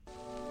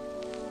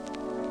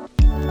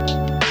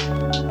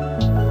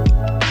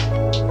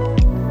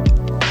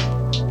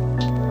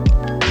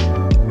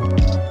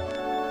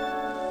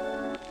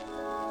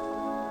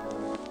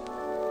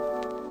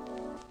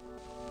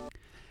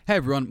Hey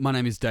everyone, my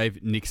name is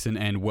Dave Nixon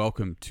and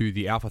welcome to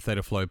the Alpha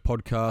Theta Flow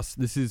podcast.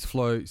 This is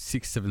Flow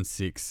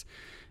 676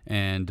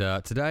 and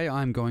today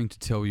I'm going to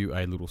tell you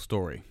a little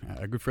story.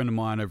 A good friend of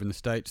mine over in the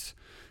States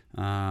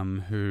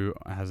who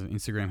has an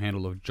Instagram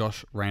handle of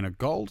Josh Rayner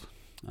Gold,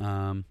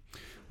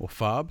 or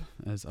Farb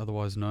as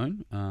otherwise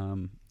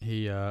known.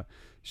 He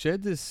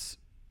shared this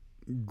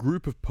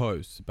group of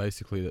posts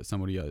basically that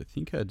somebody I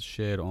think had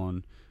shared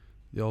on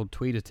the old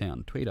Twitter.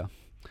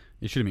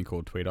 It should have been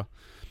called Twitter.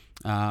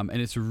 And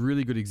it's a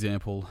really good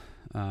example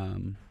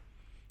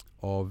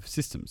of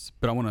systems.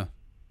 But I want to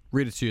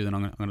read it to you, then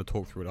I'm going to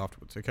talk through it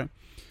afterwards, okay?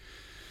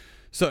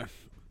 So,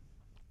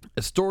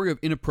 a story of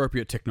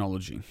inappropriate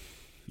technology.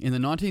 In the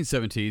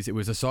 1970s, it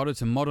was decided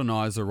to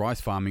modernize the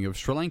rice farming of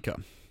Sri Lanka,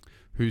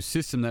 whose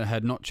system that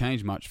had not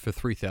changed much for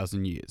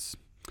 3,000 years.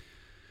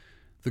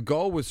 The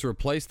goal was to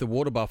replace the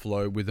water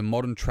buffalo with a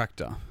modern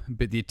tractor,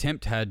 but the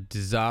attempt had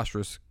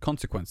disastrous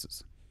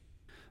consequences.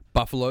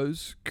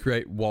 Buffaloes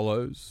create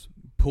wallows,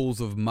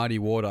 pools of muddy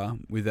water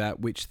without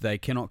which they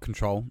cannot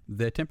control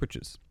their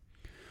temperatures.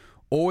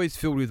 Always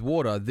filled with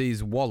water,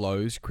 these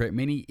wallows create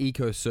many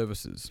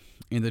eco-services.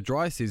 In the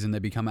dry season, they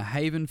become a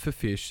haven for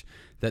fish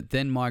that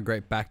then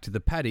migrate back to the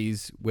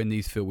paddies when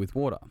these fill with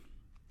water.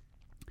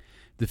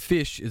 The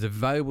fish is a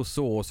valuable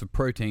source of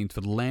proteins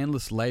for the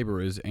landless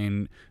labourers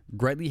and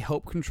greatly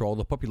help control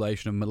the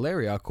population of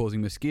malaria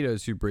causing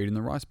mosquitoes who breed in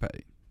the rice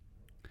paddy.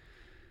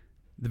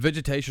 The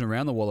vegetation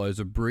around the wallows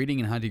are breeding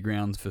and hunting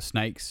grounds for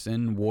snakes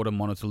and water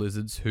monitor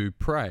lizards who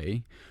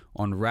prey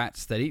on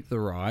rats that eat the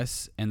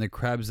rice and the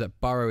crabs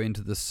that burrow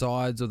into the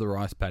sides of the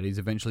rice paddies,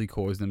 eventually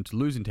cause them to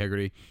lose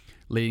integrity,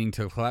 leading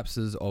to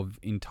collapses of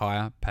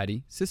entire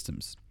paddy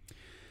systems.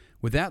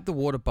 Without the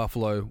water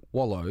buffalo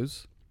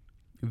wallows,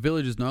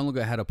 villagers no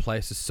longer had a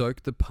place to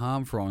soak the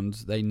palm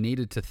fronds they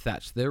needed to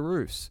thatch their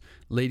roofs,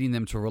 leading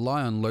them to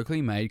rely on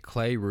locally made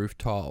clay roof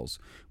tiles,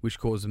 which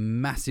caused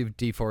massive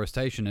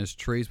deforestation as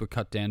trees were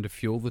cut down to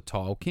fuel the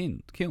tile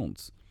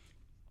kilns.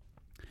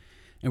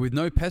 And with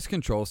no pest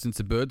control since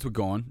the birds were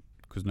gone,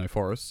 because no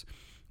forests,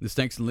 the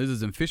snakes and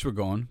lizards and fish were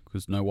gone,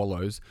 because no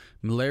wallows,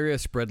 malaria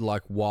spread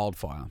like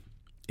wildfire.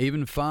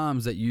 Even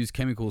farms that used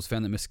chemicals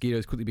found that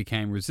mosquitoes quickly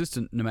became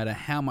resistant no matter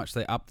how much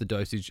they upped the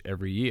dosage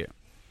every year.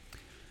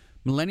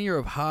 Millennia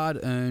of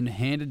hard-earned,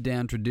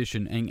 handed-down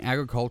tradition and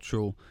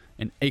agricultural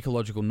and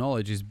ecological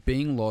knowledge is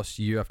being lost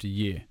year after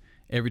year,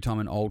 every time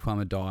an old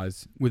farmer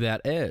dies without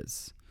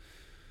heirs.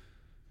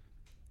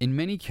 In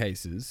many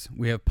cases,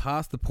 we have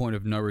passed the point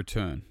of no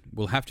return.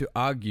 We'll have to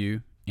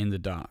argue in the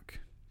dark.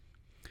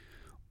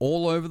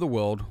 All over the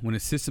world, when a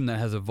system that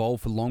has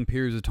evolved for long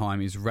periods of time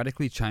is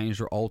radically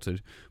changed or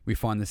altered, we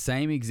find the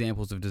same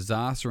examples of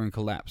disaster and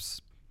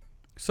collapse.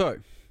 So,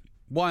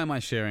 why am I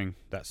sharing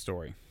that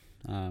story?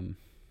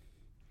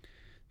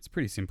 It's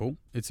pretty simple.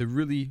 It's a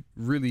really,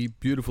 really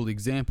beautiful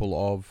example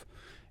of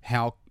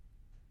how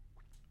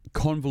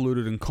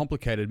convoluted and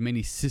complicated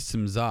many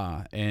systems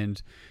are.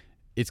 And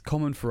it's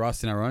common for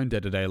us in our own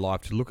day-to-day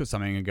life to look at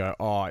something and go,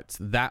 oh, it's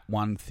that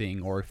one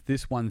thing, or if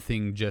this one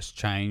thing just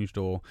changed,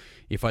 or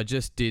if I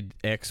just did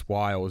X,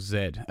 Y, or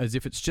Z, as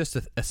if it's just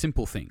a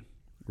simple thing,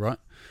 right?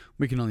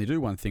 We can only do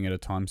one thing at a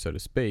time, so to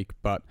speak.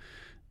 But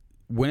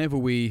whenever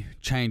we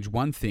change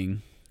one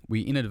thing,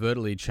 we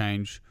inadvertently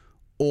change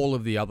all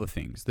of the other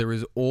things. There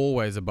is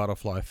always a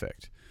butterfly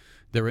effect.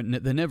 There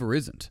never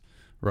isn't,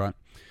 right?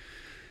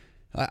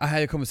 I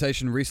had a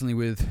conversation recently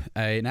with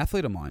an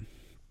athlete of mine,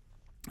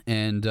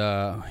 and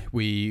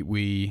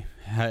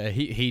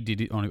he did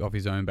it off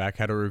his own back.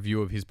 Had a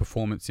review of his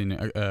performance in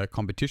a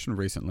competition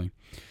recently,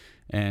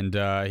 and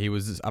he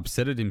was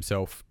upset at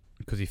himself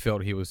because he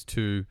felt he was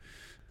too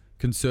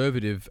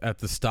conservative at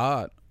the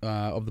start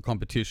of the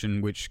competition,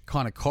 which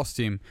kind of cost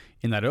him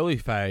in that early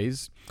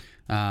phase.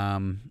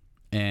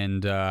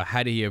 And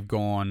had he have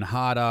gone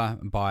harder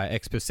by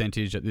X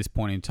percentage at this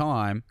point in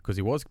time, because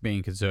he was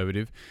being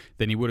conservative,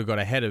 then he would have got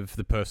ahead of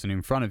the person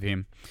in front of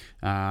him.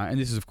 And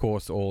this is, of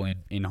course, all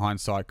in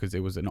hindsight because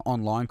it was an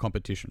online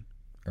competition,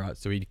 right?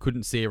 So he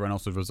couldn't see everyone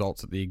else's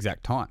results at the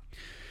exact time.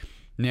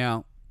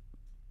 Now,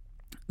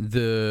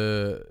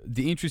 the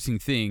interesting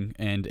thing,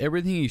 and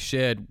everything he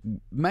shared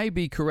may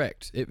be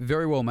correct. It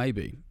very well may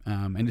be.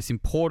 And it's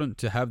important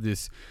to have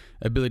this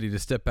ability to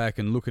step back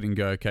and look at it and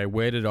go, okay,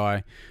 where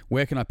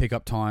can I pick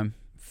up time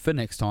for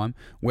next time?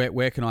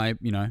 Where can I,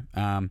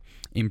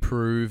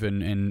 improve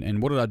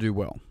and what did I do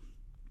well?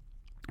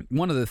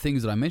 One of the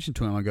things that I mentioned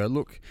to him, I go,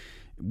 look,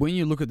 when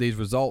you look at these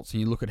results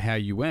and you look at how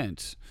you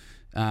went,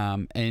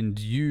 and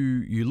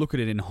you look at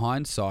it in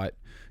hindsight,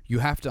 you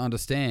have to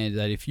understand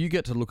that if you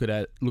get to look at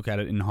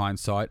it in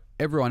hindsight,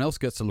 everyone else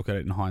gets to look at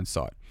it in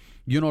hindsight.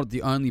 You're not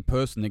the only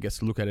person that gets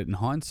to look at it in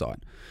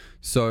hindsight.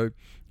 So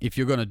if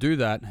you're going to do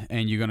that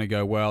and you're going to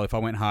go, well, if I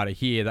went harder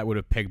here, that would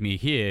have pegged me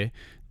here.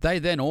 They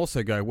then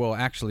also go, well,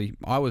 actually,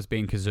 I was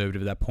being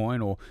conservative at that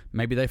point, or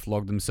maybe they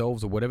flogged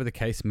themselves or whatever the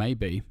case may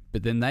be.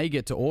 But then they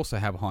get to also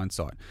have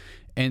hindsight.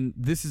 And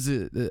this is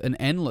an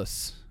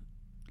endless,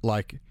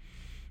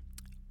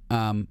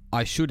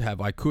 I should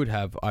have, I could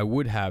have, I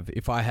would have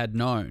if I had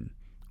known.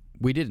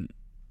 We didn't.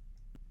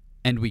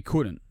 And we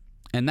couldn't.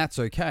 And that's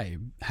okay.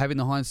 Having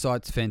the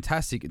hindsight's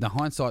fantastic. The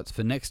hindsight's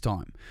for next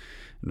time,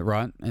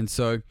 right? And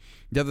so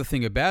the other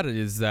thing about it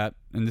is that,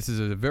 and this is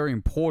a very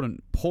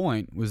important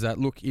point, was that,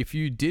 look, if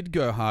you did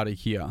go harder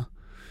here,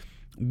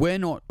 we're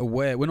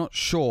not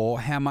sure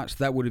how much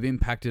that would have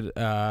impacted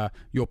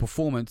your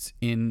performance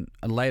in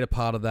a later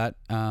part of that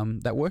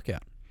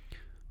workout,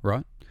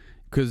 right?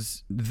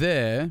 Because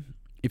there,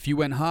 if you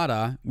went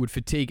harder, would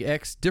fatigue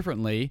X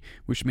differently,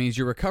 which means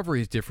your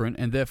recovery is different,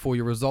 and therefore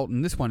your result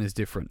in this one is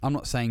different. I'm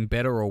not saying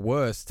better or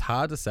worse, it's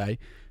hard to say,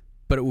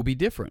 but it will be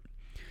different.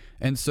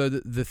 And so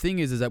the thing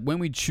is that when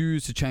we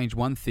choose to change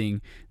one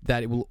thing,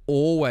 that it will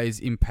always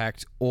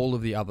impact all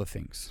of the other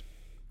things,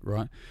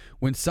 right?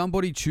 When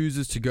somebody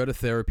chooses to go to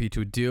therapy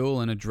to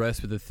deal and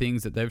address with the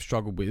things that they've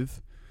struggled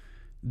with,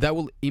 that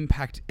will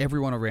impact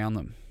everyone around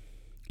them.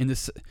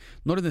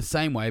 Not in the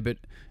same way, but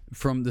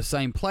from the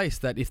same place,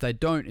 that if they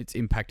don't, it's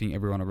impacting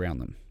everyone around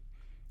them.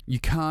 You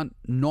can't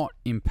not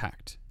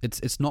impact.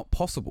 It's not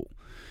possible.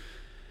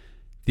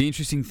 The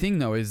interesting thing,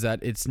 though, is that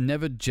it's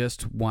never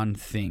just one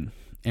thing.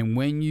 And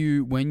when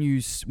you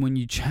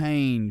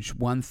change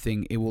one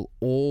thing, it will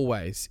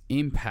always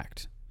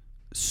impact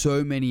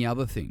so many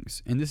other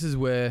things. And this is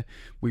where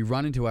we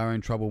run into our own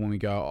trouble when we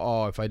go,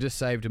 oh, if I just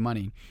saved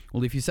money.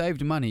 Well, if you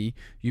saved money,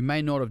 you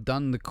may not have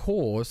done the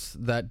course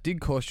that did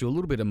cost you a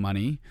little bit of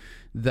money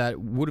that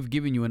would have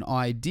given you an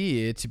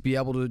idea to be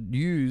able to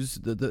use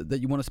that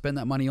you want to spend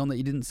that money on that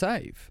you didn't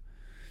save.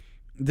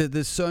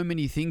 There's so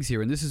many things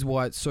here, and this is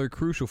why it's so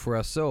crucial for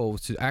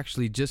ourselves to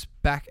actually just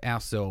back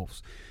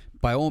ourselves.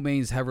 By all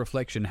means, have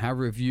reflection, have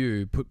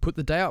review, put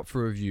the day up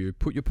for review,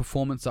 put your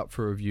performance up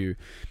for review,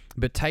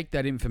 but take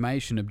that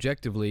information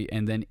objectively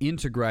and then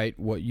integrate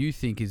what you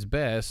think is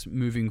best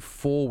moving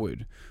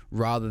forward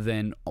rather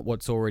than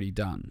what's already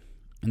done.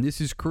 And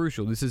this is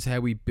crucial. This is how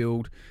we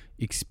build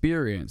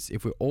experience.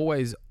 If we're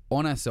always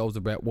on ourselves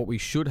about what we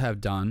should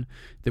have done,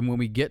 then when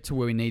we get to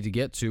where we need to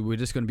get to, we're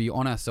just going to be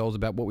on ourselves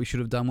about what we should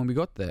have done when we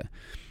got there.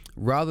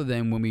 Rather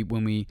than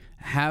when we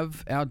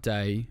have our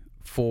day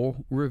for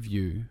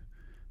review,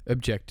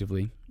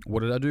 objectively, what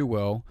did I do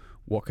well?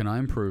 What can I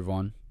improve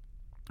on?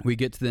 We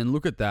get to then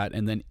look at that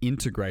and then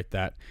integrate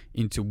that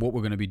into what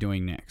we're going to be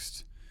doing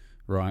next,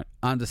 right?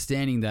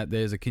 Understanding that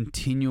there's a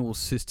continual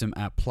system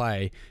at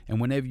play,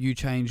 and whenever you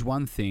change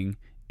one thing,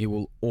 it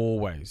will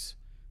always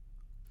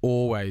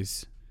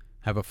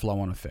have a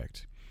flow-on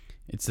effect.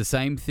 It's the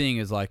same thing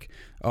as like,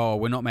 oh,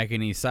 we're not making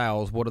any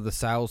sales. What are the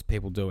sales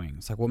people doing?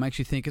 It's like, what makes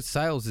you think it's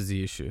sales is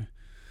the issue?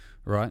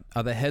 Right?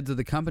 Are the heads of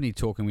the company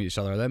talking with each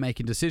other? Are they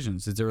making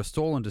decisions? Is there a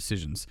stall on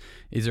decisions?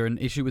 Is there an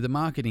issue with the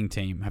marketing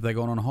team? Have they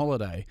gone on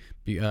holiday?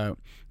 Is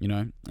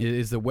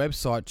the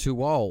website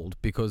too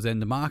old? Because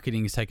then the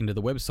marketing is taken to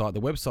the website. The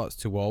website's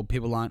too old.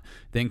 People aren't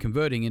then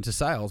converting into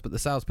sales, but the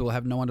salespeople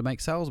have no one to make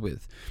sales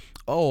with.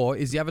 Or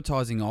is the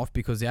advertising off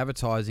because the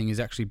advertising is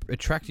actually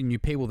attracting new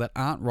people that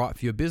aren't right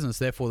for your business?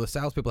 Therefore, the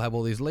salespeople have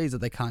all these leads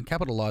that they can't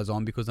capitalize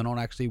on because they're not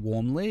actually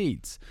warm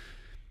leads.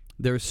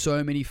 There are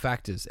so many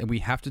factors, and we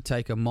have to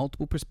take a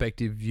multiple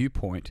perspective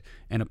viewpoint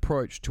and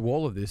approach to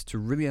all of this to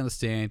really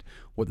understand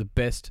what the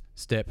best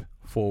step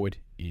forward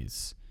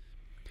is.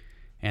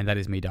 And that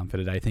is me done for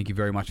today. Thank you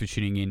very much for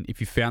tuning in. If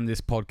you found this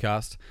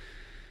podcast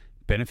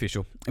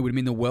beneficial, it would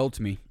mean the world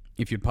to me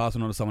if you'd pass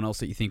it on to someone else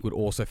that you think would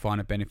also find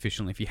it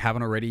beneficial. If you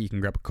haven't already, you can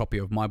grab a copy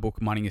of my book,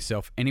 Mining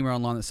Yourself, anywhere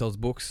online that sells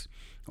books,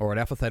 or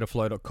at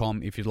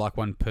alphathetaflow.com if you'd like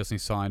one personally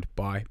signed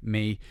by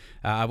me.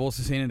 I've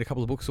also seen it in a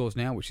couple of bookstores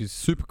now, which is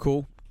super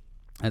cool.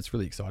 That's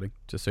really exciting.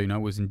 Just so you know,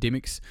 it was in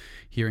Dimmicks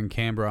here in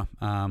Canberra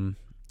that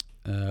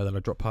I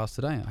dropped past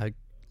today. I had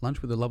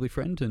lunch with a lovely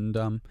friend,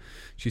 and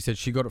she said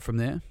she got it from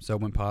there. So I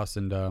went past,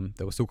 and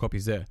there were still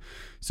copies there.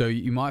 So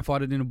you might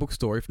find it in a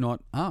bookstore. If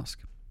not, ask.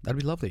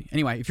 That'd be lovely.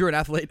 Anyway, if you're an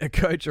athlete, a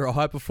coach, or a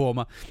high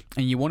performer,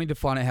 and you're wanting to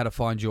find out how to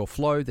find your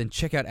flow, then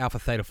check out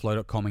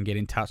alphathetaflow.com and get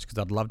in touch, because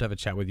I'd love to have a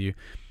chat with you.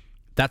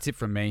 That's it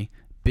from me.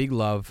 Big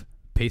love,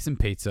 peace and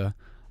pizza.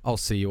 I'll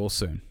see you all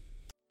soon.